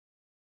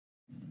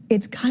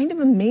It's kind of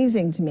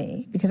amazing to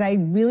me because I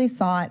really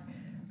thought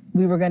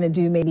we were going to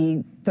do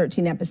maybe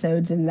 13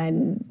 episodes and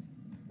then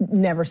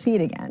never see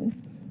it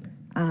again.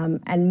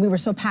 And we were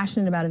so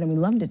passionate about it and we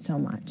loved it so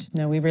much.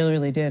 No, we really,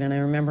 really did. And I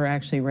remember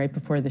actually right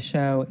before the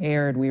show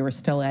aired, we were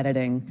still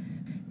editing.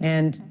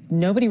 And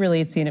nobody really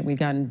had seen it. We'd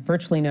gotten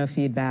virtually no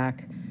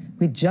feedback.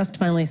 We'd just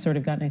finally sort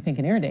of gotten, I think,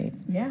 an air date.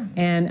 Yeah.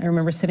 And I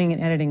remember sitting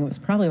and editing. It was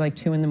probably like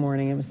 2 in the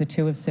morning. It was the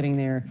two of us sitting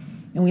there.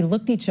 And we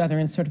looked at each other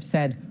and sort of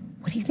said,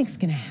 what do you think's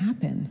going to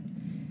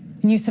happen?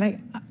 And you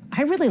said,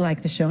 I really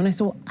like the show. And I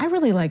said, well, I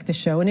really like the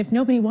show. And if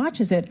nobody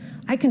watches it,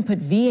 I can put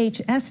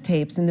VHS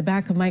tapes in the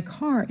back of my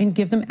car and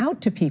give them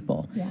out to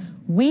people. Yeah.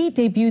 We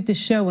debuted the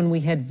show when we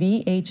had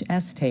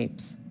VHS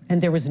tapes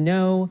and there was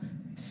no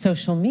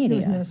social media. There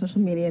was no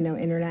social media, no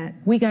internet.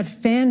 We got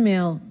fan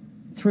mail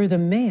through the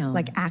mail.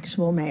 Like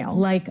actual mail.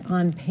 Like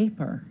on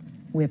paper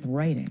with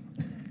writing.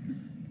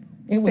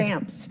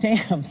 Stamps.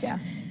 Stamps. Yeah.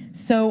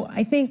 So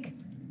I think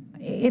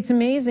it's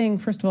amazing,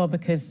 first of all,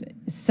 because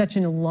such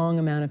a long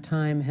amount of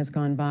time has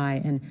gone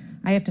by. And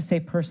I have to say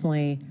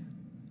personally,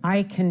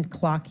 I can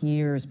clock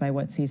years by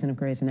what season of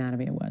Grey's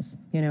Anatomy it was.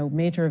 You know,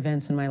 major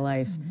events in my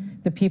life.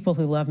 The people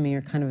who love me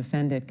are kind of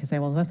offended because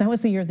that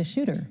was the year of the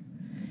shooter.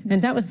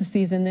 And that was the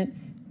season that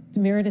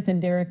Meredith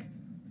and Derek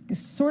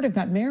sort of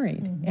got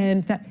married.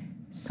 And that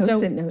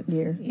Post-it note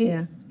year,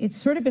 yeah. It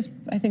sort of has,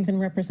 I think, been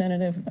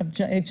representative of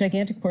a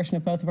gigantic portion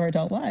of both of our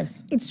adult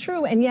lives. It's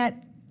true, and yet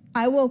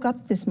I woke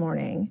up this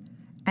morning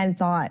and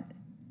thought,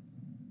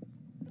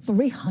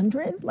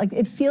 300? Like,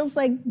 it feels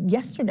like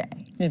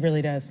yesterday. It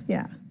really does.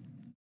 Yeah.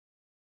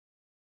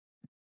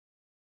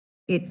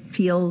 It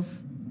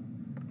feels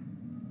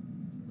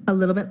a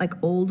little bit like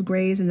old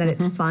Grey's in that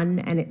it's fun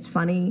and it's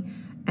funny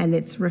and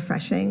it's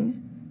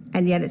refreshing,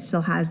 and yet it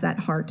still has that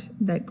heart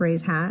that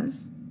Grey's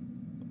has.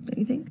 Don't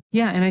you think?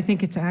 Yeah, and I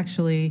think it's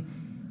actually,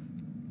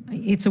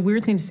 it's a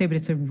weird thing to say, but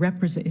it's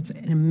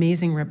an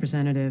amazing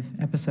representative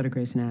episode of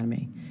Grey's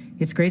Anatomy.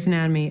 It's Grey's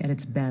Anatomy at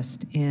its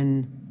best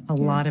in a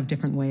lot of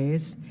different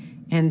ways,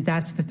 and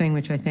that's the thing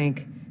which I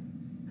think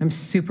I'm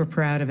super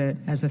proud of it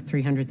as a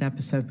 300th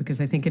episode,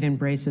 because I think it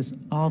embraces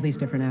all these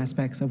different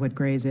aspects of what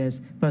Grey's is,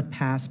 both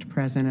past,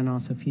 present, and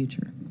also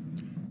future.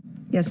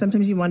 Yeah,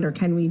 sometimes you wonder,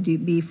 can we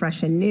be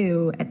fresh and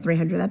new at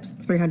 300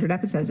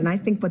 episodes? And I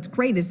think what's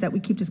great is that we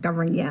keep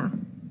discovering, yeah,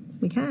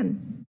 we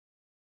can.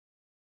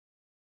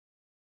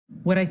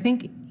 What I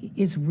think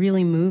is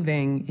really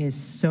moving is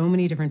so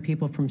many different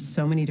people from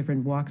so many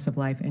different walks of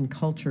life and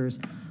cultures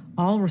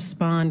all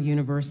respond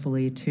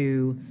universally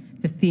to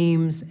the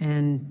themes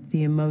and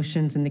the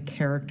emotions and the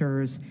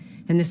characters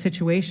and the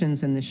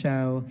situations in the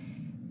show.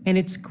 And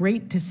it's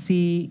great to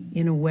see,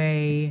 in a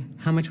way,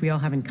 how much we all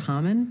have in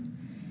common.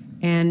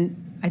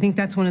 And I think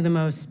that's one of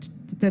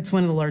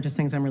the largest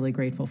things I'm really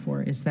grateful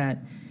for, is that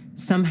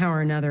somehow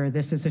or another,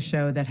 this is a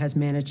show that has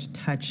managed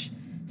to touch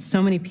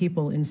so many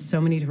people in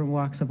so many different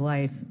walks of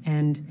life,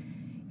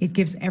 and it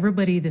gives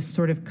everybody this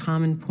sort of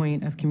common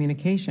point of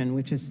communication,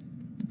 which is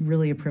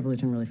really a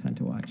privilege and really fun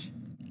to watch.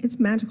 It's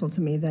magical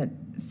to me that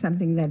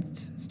something that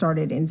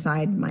started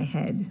inside my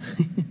head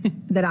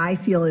that I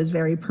feel is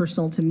very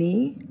personal to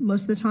me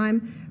most of the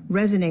time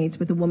resonates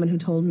with the woman who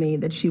told me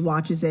that she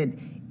watches it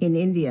in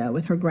India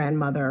with her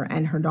grandmother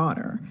and her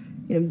daughter.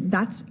 You know,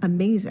 that's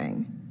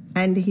amazing.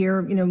 And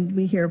here, you know,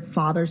 we hear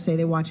fathers say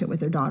they watch it with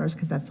their daughters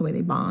because that's the way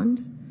they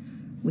bond.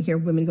 We hear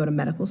women go to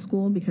medical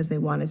school because they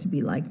wanted to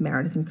be like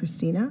Meredith and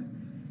Christina.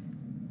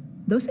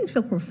 Those things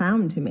feel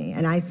profound to me,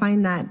 and I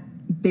find that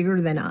bigger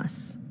than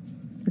us.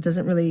 It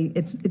doesn't really,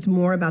 it's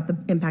more about the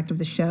impact of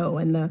the show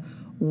and the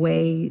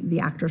way the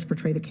actors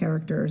portray the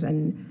characters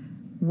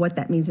and what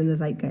that means in the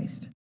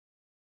zeitgeist.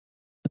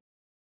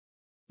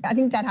 I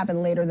think that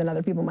happened later than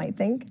other people might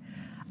think.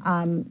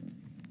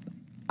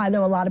 I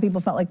know a lot of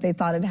people felt like they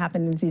thought it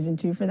happened in season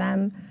 2 for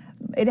them.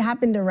 It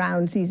happened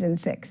around season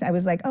 6. I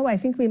was like, oh, I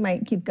think we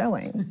might keep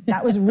going.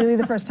 That was really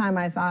the first time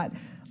I thought,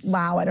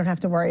 wow, I don't have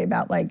to worry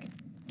about like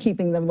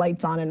keeping the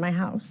lights on in my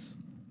house.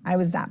 I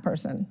was that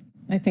person.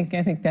 I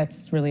think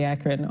that's really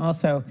accurate. And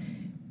also,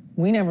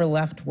 we never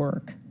left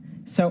work.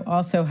 So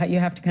also, you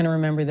have to kind of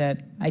remember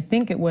that I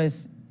think it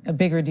was a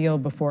bigger deal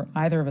before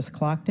either of us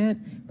clocked it,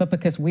 but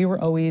because we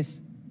were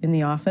always in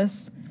the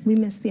office. We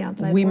missed the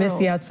outside world. We missed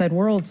the outside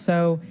world.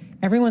 So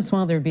every once in a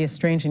while, there would be a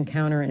strange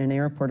encounter in an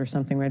airport or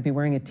something where I'd be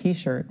wearing a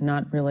T-shirt,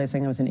 not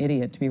realizing I was an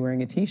idiot to be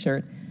wearing a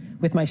T-shirt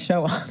with my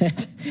show on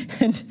it.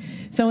 And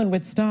someone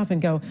would stop and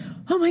go,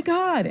 oh my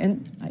God.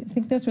 And I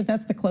think that's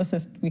the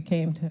closest we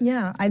came to.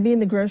 Yeah, I'd be in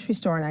the grocery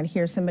store and I'd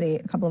hear somebody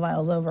a couple of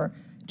aisles over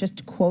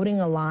just quoting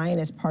a line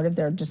as part of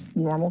their just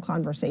normal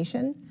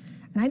conversation.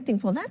 And I'd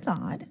think, well, that's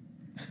odd.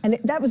 And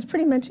that was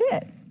pretty much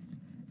it.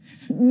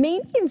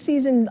 Maybe in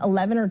season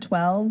 11 or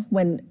 12,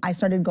 when I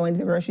started going to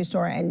the grocery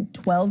store and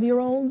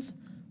 12-year-olds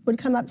would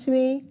come up to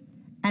me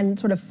and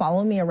sort of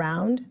follow me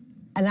around.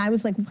 And I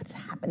was like, what's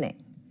happening?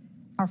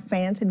 Our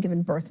fans had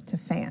given birth to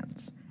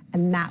fans.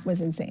 And that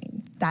was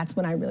insane. That's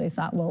when I really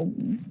thought, well,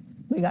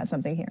 we got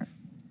something here.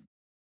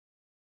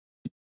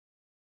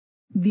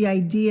 The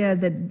idea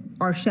that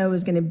our show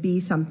is going to be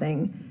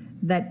something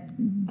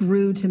that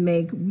grew to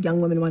make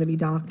young women want to be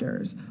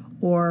doctors,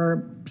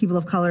 or people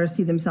of color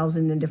see themselves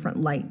in a different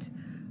light,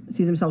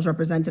 see themselves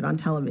represented on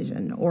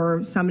television,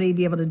 or somebody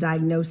be able to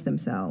diagnose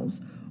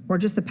themselves, or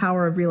just the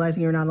power of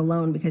realizing you're not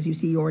alone because you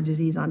see your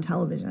disease on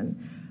television.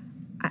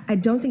 I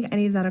don't think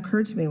any of that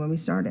occurred to me when we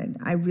started.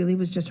 I really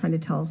was just trying to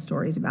tell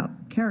stories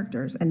about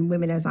characters and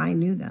women as I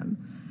knew them.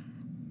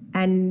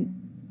 And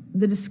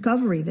the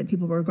discovery that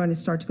people were going to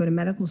start to go to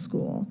medical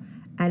school,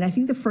 and I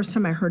think the first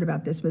time I heard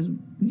about this was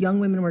young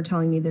women were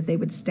telling me that they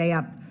would stay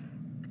up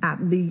at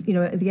the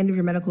end of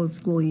your medical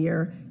school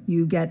year,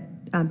 you get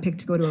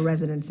picked to go to a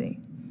residency.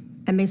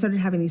 And they started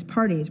having these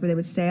parties where they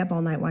would stay up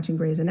all night watching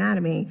Grey's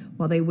Anatomy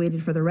while they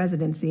waited for the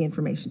residency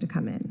information to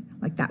come in.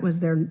 Like that was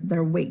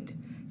their wait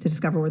to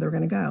discover where they were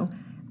going to go.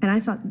 And I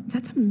thought,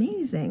 that's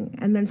amazing.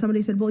 And then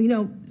somebody said, well,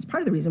 it's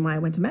part of the reason why I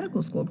went to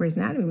medical school. Grey's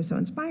Anatomy was so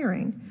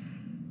inspiring.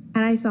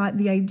 And I thought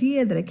the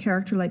idea that a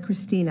character like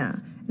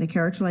Christina and a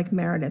character like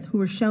Meredith, who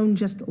were shown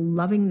just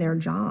loving their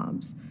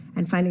jobs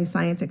and finding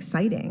science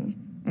exciting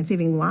and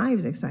saving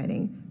lives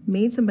exciting,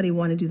 made somebody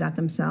want to do that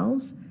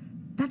themselves,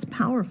 that's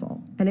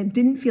powerful. And it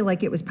didn't feel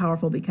like it was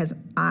powerful because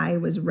I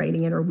was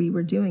writing it or we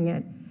were doing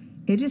it.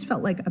 It just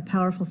felt like a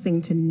powerful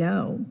thing to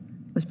know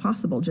was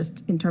possible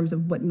just in terms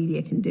of what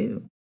media can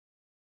do.